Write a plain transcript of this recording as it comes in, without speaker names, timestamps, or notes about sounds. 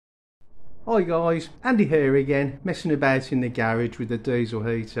Hi guys, Andy here again, messing about in the garage with the diesel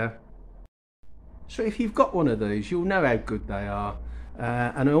heater. So if you've got one of these, you'll know how good they are,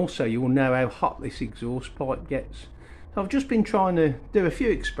 and also you'll know how hot this exhaust pipe gets. So I've just been trying to do a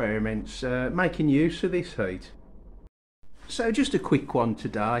few experiments making use of this heat. So just a quick one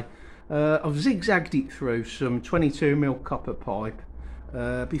today. I've zigzagged it through some 22mm copper pipe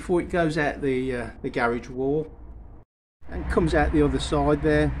before it goes out the garage wall and comes out the other side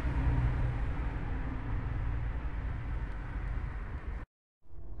there.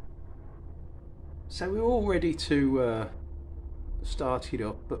 So we're all ready to start it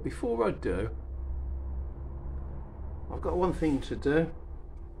up, but before I do, I've got one thing to do.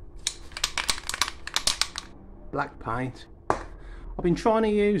 Black paint. I've been trying to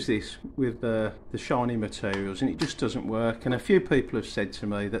use this with the shiny materials and it just doesn't work, and a few people have said to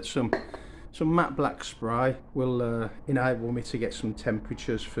me that some matte black spray will enable me to get some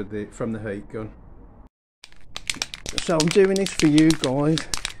temperatures from the heat gun. So I'm doing this for you guys.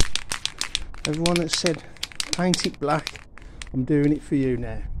 Everyone that said paint it black, I'm doing it for you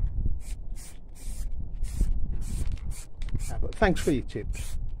now. But thanks for your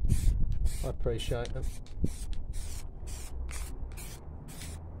tips, I appreciate them.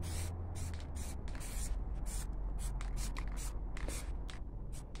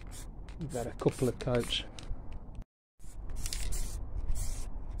 We've had a couple of coats.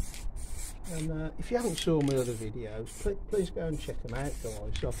 And if you haven't saw my other videos, please go and check them out,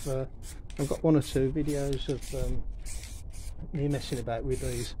 guys. I've got one or two videos of me messing about with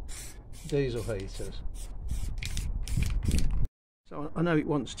these diesel heaters. So I know it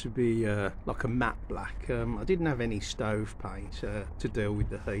wants to be like a matte black. I didn't have any stove paint to deal with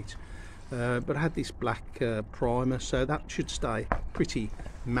the heat, but I had this black primer, so that should stay pretty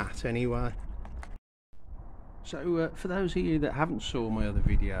matte anyway. So for those of you that haven't saw my other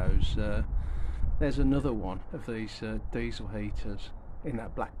videos, there's another one of these diesel heaters in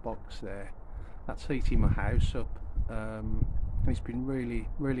that black box there. That's heating my house up, and it's been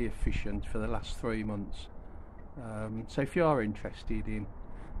really efficient for the last 3 months. So if you are interested in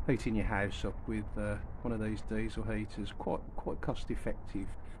heating your house up with one of these diesel heaters, quite cost effective,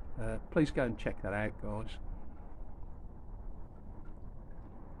 please go and check that out, guys.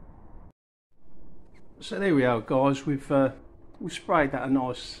 So there we are, guys. We've sprayed that a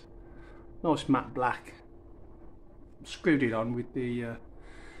nice matte black, screwed it on with the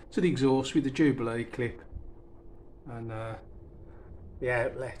to the exhaust with the Jubilee clip, and the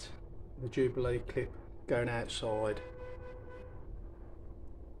outlet, the Jubilee clip going outside.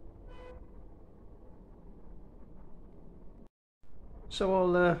 So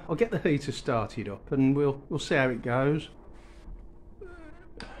I'll get the heater started up and we'll see how it goes.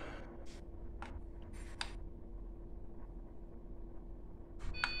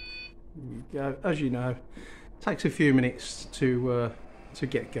 There you go. As you know, it takes a few minutes to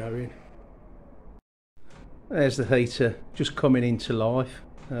get going. There's the heater just coming into life.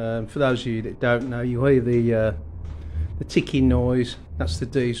 For those of you that don't know, you hear the ticking noise. That's the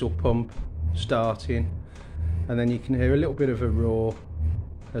diesel pump starting, and then you can hear a little bit of a roar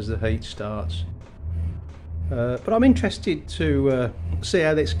as the heat starts. But I'm interested to see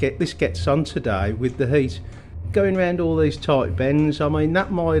how this gets on today with the heat going around all these tight bends. I mean,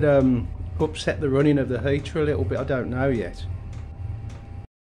 that might upset the running of the heater a little bit, I don't know yet.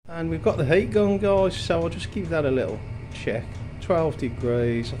 And we've got the heat gun, guys, so I'll just give that a little check. 12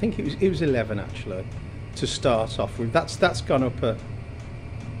 degrees, I think it was 11 actually to start off with. That's gone up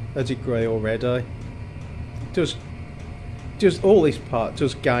a degree already. Just all this part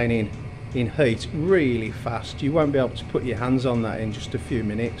does gain in heat really fast. You won't be able to put your hands on that in just a few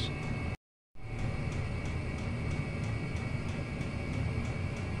minutes.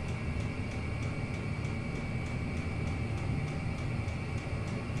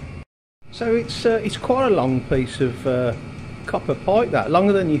 So it's quite a long piece of copper pipe, that,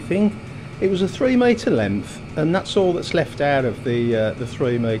 longer than you think. It was a 3 metre length, and that's all that's left out of the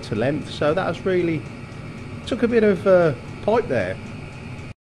 3 metre length. So that has really took a bit of pipe there.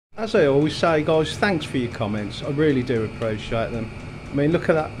 As I always say, guys, thanks for your comments. I really do appreciate them. I mean, look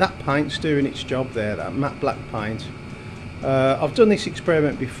at that paint's doing its job there, that matte black paint. I've done this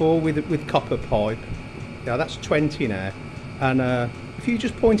experiment before with copper pipe. Yeah, that's 20 now, and if you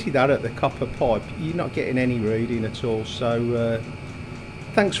just pointed that at the copper pipe, you're not getting any reading at all. So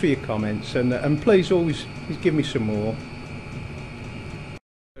thanks for your comments, and please always give me some more.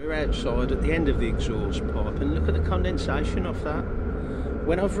 We're outside at the end of the exhaust pipe, and look at the condensation of that.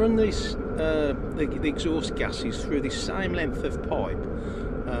 When I've run this the exhaust gases through this same length of pipe,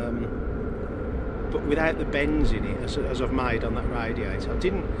 but without the bends in it, as I've made on that radiator,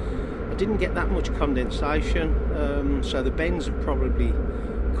 I I didn't get that much condensation, so the bends have probably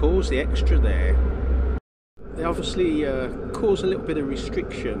caused the extra there. They obviously cause a little bit of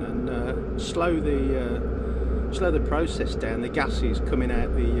restriction and slow the process down, the gases coming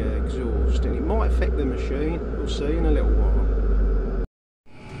out the exhaust, and it might affect the machine. We'll see in a little while.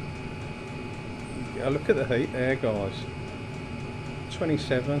 Yeah, look at the heat there, guys.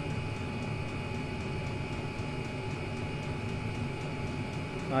 27,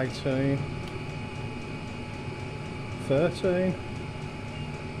 18, 13.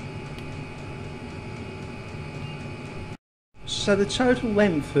 So the total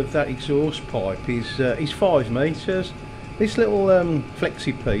length of that exhaust pipe is 5 metres. This little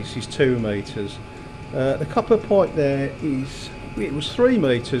flexi piece is 2 metres. The copper pipe there it was 3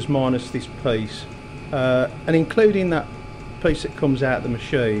 metres minus this piece, and including that piece that comes out of the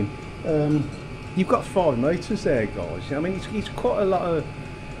machine, you've got 5 metres there, guys. I mean, it's quite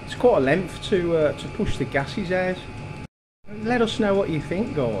a length to push the gases out. Let us know what you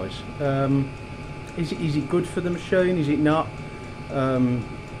think, guys. Is it good for the machine? Is it not?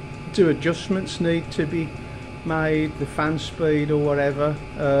 Do adjustments need to be made, the fan speed or whatever?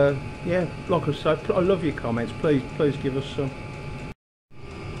 Yeah, like I said, I love your comments. Please give us some.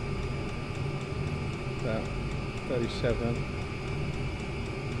 About 37,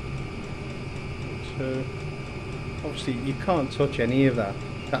 2. Obviously, you can't touch any of that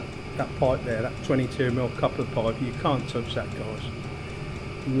pipe there, that 22mm copper pipe. You can't touch that, guys.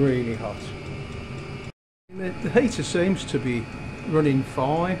 Really hot. The heater seems to be running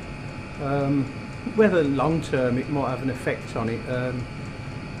fine. Whether long term it might have an effect on it,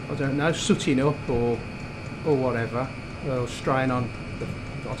 I don't know, sooting up or whatever, or strain on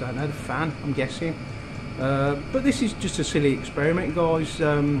I don't know, the fan, I'm guessing. But this is just a silly experiment, guys,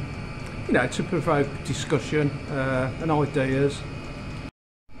 you know, to provoke discussion and ideas.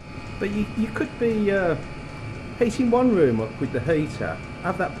 But you could be heating one room up with the heater,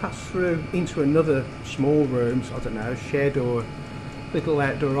 have that pass through into another small room, I don't know, shed or little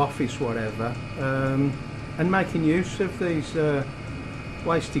outdoor office, whatever, and making use of these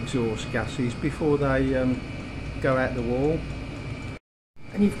waste exhaust gases before they go out the wall.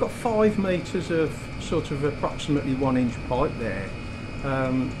 And you've got 5 metres of sort of approximately 1-inch pipe there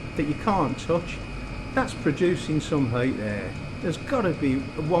that you can't touch. That's producing some heat there. There's got to be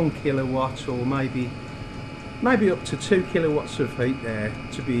 1 kilowatt or maybe up to 2 kilowatts of heat there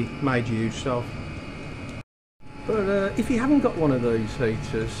to be made use of. But if you haven't got one of these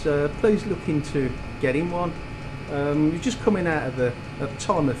heaters, please look into getting one. You're just coming out of the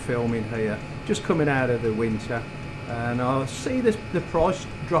time of filming here, just coming out of the winter, and I see the price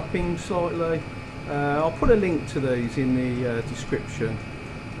dropping slightly. I'll put a link to these in the description.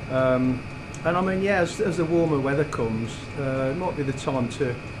 And I mean, yeah, as the warmer weather comes, it might be the time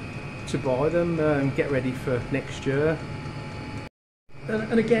to buy them and get ready for next year.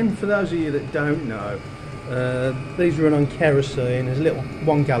 And again, for those of you that don't know, these run on kerosene. There's a little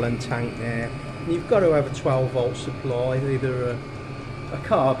 1 gallon tank there. And you've got to have a 12-volt supply, either a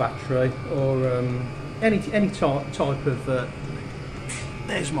car battery or any type of.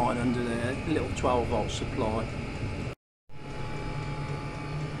 There's mine under there, a little 12-volt supply.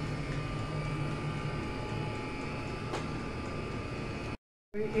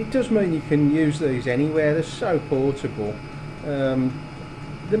 It does mean you can use these anywhere. They're so portable.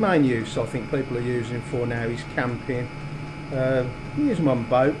 The main use I think people are using for now is camping. You use them on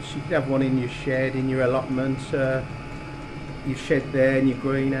boats. You could have one in your shed, in your allotment, your shed there, in your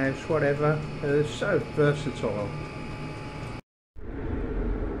greenhouse, whatever. They're so versatile.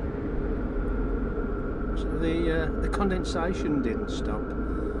 So the condensation didn't stop.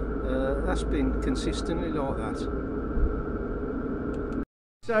 That's been consistently like that.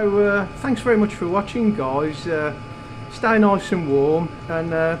 So thanks very much for watching, guys. Stay nice and warm,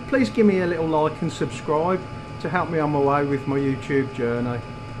 and please give me a little like and subscribe to help me on my way with my YouTube journey.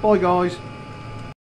 Bye, guys.